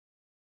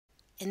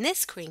In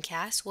this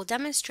screencast, we'll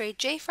demonstrate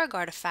JFrog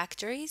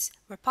Artifactory's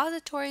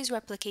repositories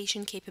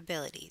replication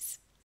capabilities.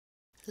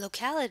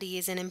 Locality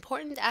is an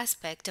important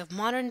aspect of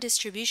modern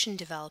distribution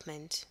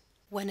development.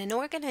 When an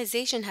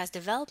organization has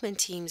development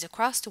teams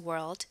across the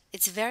world,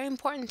 it's very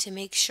important to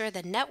make sure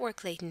that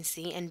network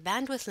latency and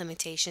bandwidth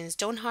limitations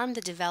don't harm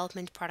the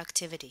development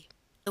productivity.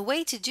 The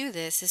way to do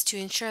this is to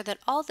ensure that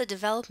all the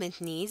development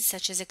needs,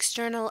 such as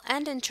external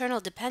and internal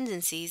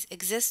dependencies,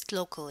 exist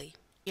locally.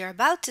 You're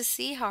about to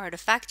see how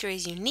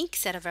Artifactory's unique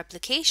set of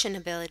replication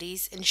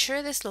abilities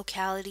ensure this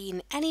locality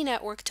in any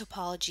network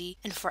topology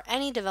and for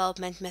any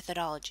development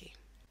methodology.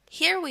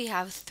 Here we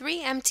have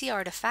 3 empty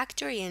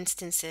Artifactory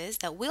instances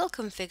that we'll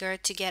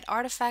configure to get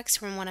artifacts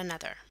from one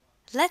another.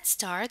 Let's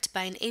start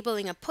by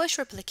enabling a push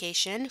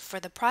replication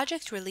for the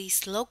project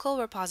release local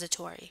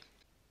repository.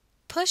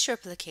 Push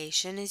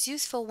replication is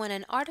useful when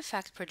an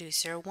artifact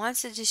producer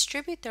wants to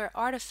distribute their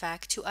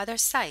artifact to other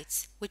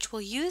sites, which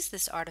will use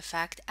this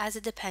artifact as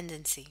a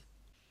dependency.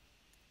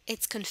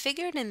 It's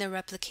configured in the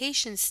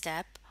replication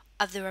step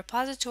of the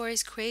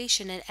repository's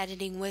creation and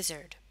editing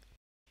wizard.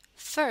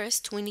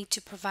 First, we need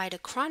to provide a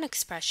cron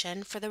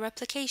expression for the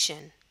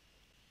replication.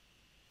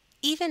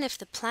 Even if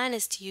the plan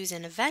is to use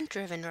an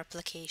event-driven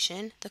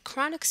replication, the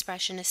cron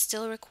expression is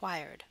still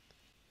required.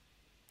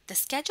 The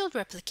scheduled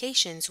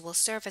replications will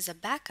serve as a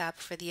backup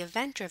for the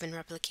event-driven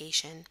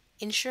replication,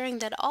 ensuring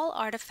that all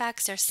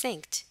artifacts are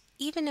synced,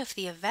 even if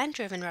the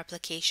event-driven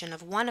replication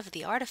of one of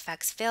the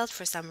artifacts failed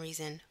for some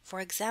reason, for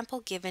example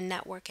given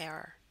network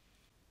error.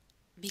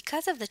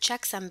 Because of the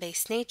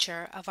checksum-based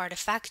nature of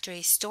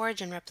Artifactory's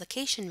storage and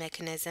replication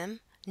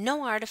mechanism,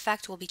 no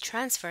artifact will be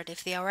transferred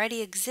if they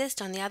already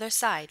exist on the other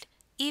side,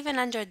 even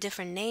under a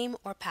different name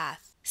or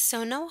path.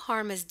 So no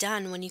harm is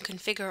done when you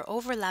configure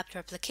overlapped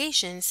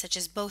replications such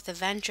as both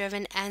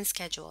event-driven and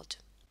scheduled.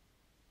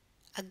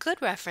 A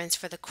good reference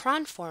for the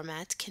cron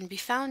format can be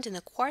found in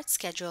the Quartz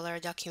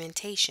scheduler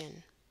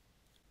documentation.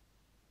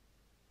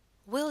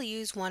 We'll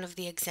use one of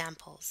the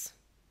examples.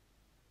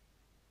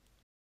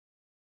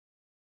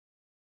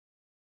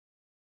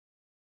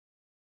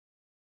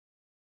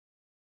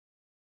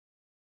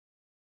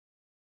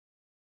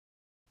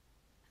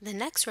 The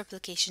next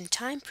replication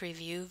time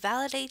preview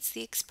validates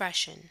the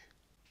expression.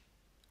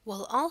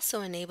 We'll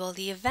also enable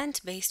the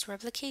event-based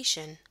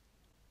replication.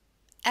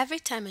 Every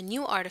time a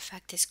new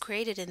artifact is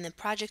created in the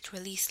project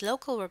release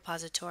local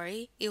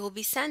repository, it will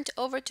be sent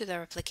over to the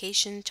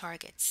replication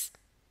targets.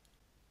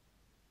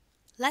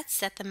 Let's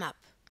set them up.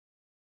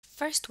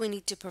 First, we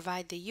need to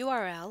provide the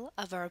URL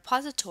of a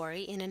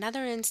repository in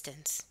another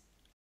instance.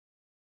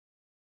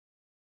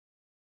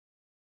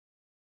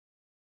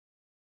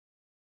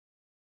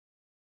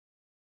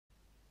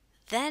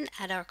 Then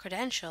add our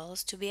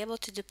credentials to be able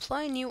to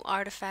deploy new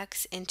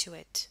artifacts into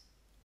it.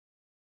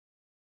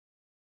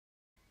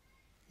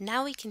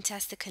 Now we can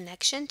test the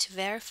connection to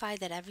verify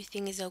that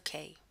everything is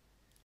okay.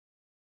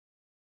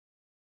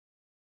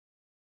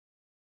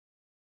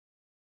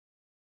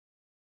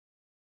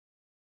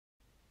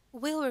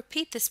 We'll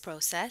repeat this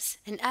process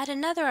and add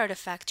another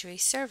Artifactory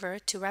server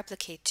to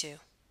replicate to.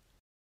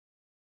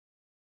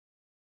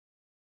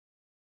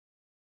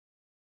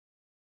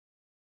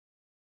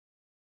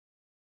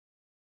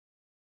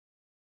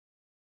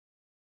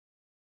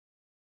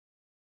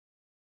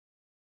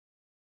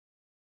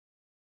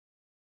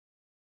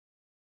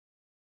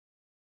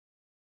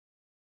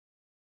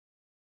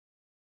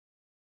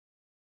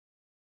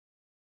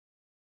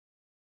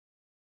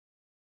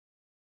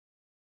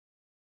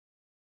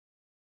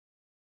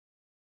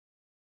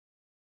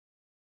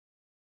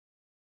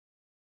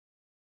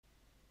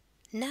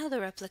 Now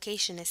the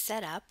replication is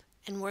set up,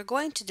 and we're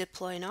going to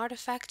deploy an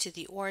artifact to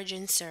the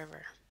origin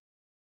server.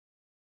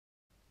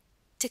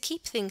 To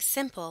keep things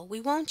simple,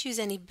 we won't use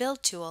any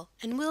build tool,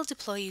 and we'll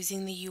deploy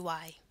using the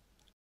UI.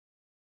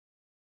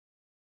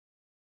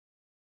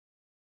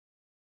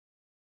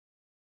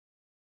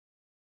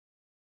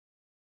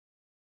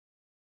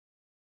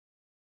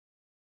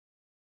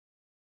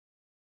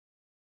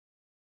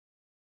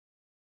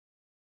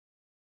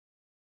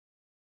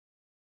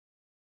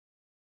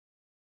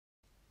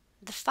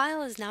 The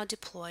file is now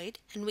deployed,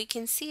 and we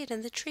can see it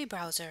in the tree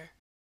browser.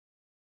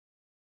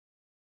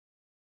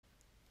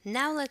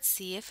 Now let's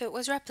see if it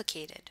was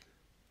replicated.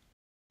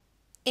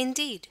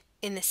 Indeed,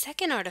 in the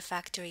second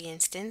Artifactory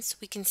instance,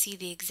 we can see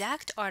the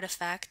exact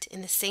artifact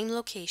in the same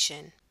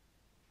location.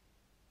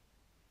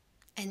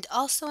 And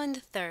also in the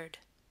third.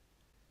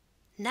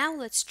 Now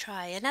let's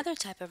try another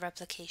type of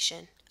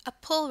replication, a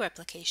pull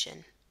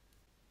replication.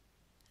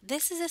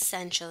 This is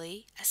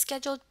essentially a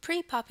scheduled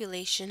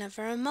pre-population of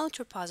a remote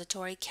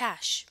repository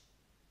cache.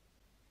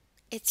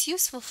 It's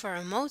useful for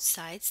remote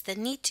sites that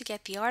need to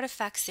get the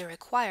artifacts they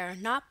require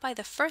not by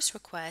the first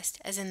request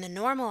as in the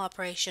normal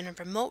operation of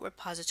remote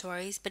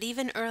repositories, but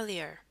even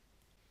earlier.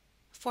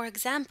 For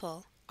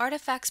example,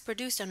 artifacts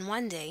produced on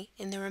one day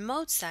in the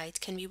remote site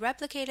can be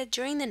replicated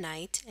during the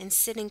night and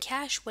sit in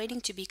cache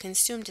waiting to be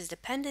consumed as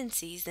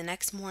dependencies the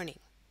next morning.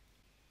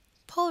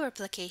 Pull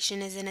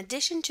replication is in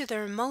addition to the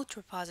remote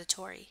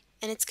repository,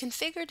 and it's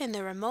configured in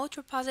the remote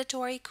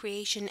repository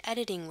creation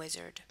editing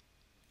wizard.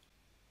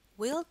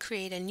 We'll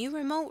create a new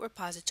remote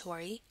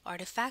repository,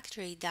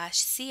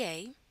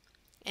 Artifactory-CA,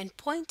 and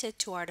point it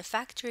to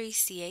Artifactory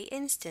CA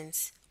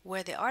instance,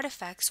 where the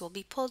artifacts will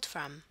be pulled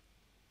from.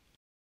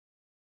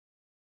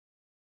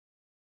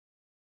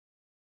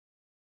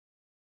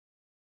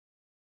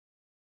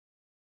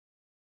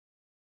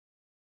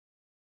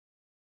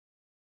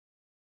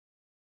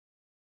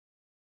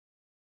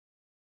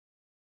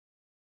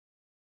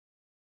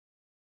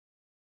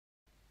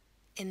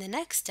 In the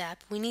next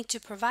step, we need to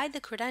provide the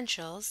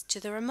credentials to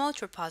the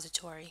remote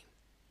repository.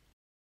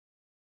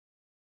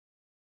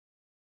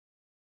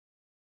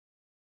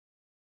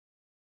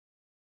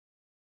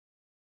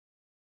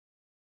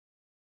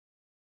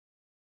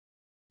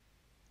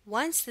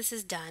 Once this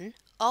is done,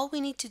 all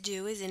we need to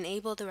do is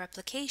enable the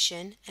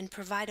replication and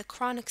provide a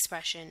cron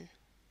expression.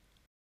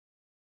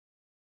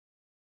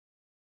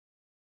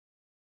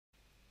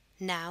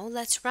 Now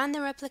let's run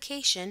the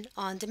replication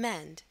on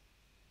demand.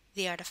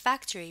 The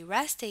Artifactory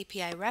REST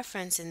API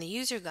reference in the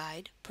user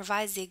guide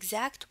provides the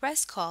exact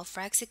REST call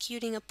for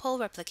executing a pull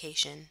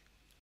replication.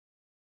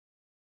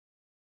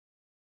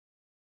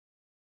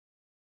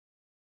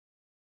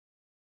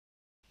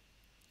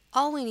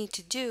 All we need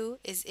to do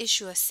is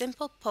issue a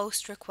simple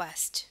POST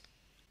request.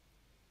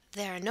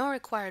 There are no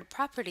required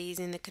properties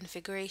in the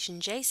configuration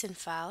JSON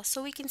file,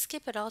 so we can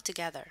skip it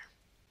altogether.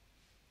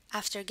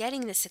 After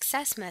getting the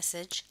success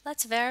message,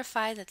 let's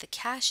verify that the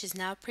cache is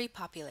now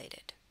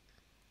pre-populated.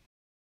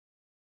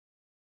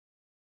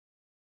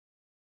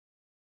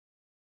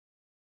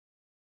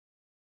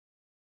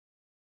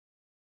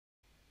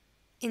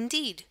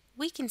 Indeed,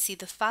 we can see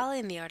the file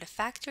in the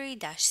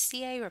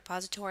Artifactory-CA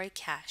repository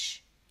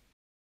cache.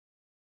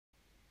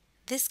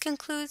 This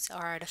concludes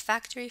our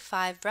Artifactory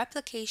 5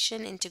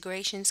 Replication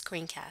Integration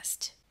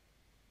Screencast.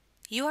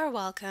 You are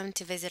welcome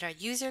to visit our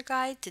user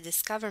guide to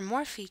discover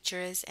more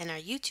features and our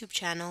YouTube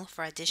channel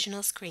for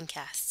additional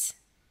screencasts.